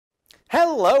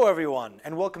Hello everyone,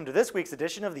 and welcome to this week's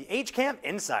edition of the HCAM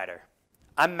Insider.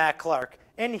 I'm Matt Clark,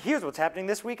 and here's what's happening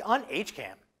this week on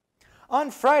HCAM. On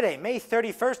Friday, May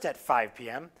 31st at 5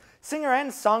 p.m., singer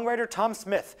and songwriter Tom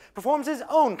Smith performs his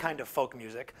own kind of folk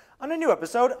music on a new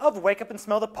episode of Wake Up and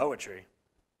Smell the Poetry.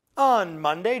 On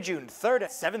Monday, June 3rd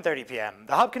at 7:30 p.m.,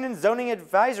 the Hopkinen Zoning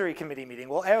Advisory Committee meeting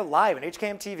will air live on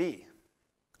HCAM TV.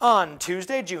 On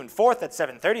Tuesday, June 4th at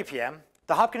 7:30 p.m.,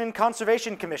 the Hopkinen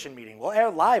Conservation Commission meeting will air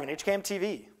live on HCAM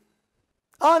TV.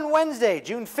 On Wednesday,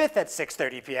 June 5th at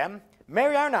 6:30 p.m.,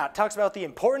 Mary Arnott talks about the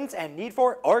importance and need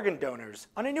for organ donors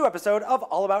on a new episode of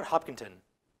All About Hopkinton.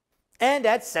 And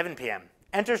at 7 p.m.,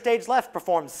 Enter Stage Left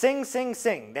performs Sing, Sing,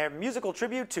 Sing, their musical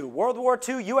tribute to World War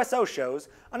II USO shows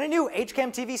on a new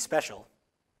HCAM TV special.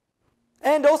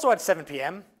 And also at 7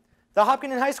 p.m., the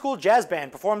Hopkinen High School Jazz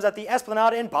Band performs at the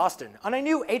Esplanade in Boston on a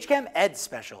new HCAM Ed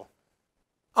special.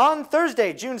 On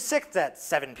Thursday, June 6th at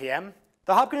 7 p.m.,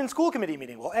 the Hopkinen School Committee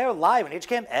meeting will air live on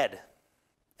HCAM Ed.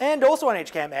 And also on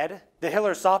HCAM Ed, the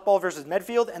Hiller softball versus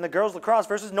Medfield and the girls lacrosse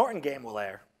versus Norton game will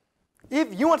air.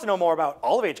 If you want to know more about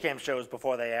all of HCAM's shows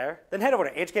before they air, then head over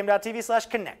to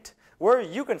hcam.tv/connect, where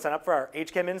you can sign up for our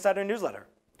HCAM Insider newsletter.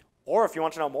 Or if you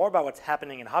want to know more about what's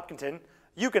happening in Hopkinton,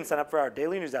 you can sign up for our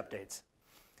daily news updates.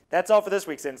 That's all for this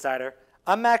week's Insider.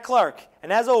 I'm Matt Clark,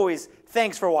 and as always,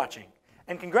 thanks for watching.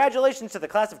 And congratulations to the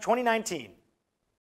class of 2019.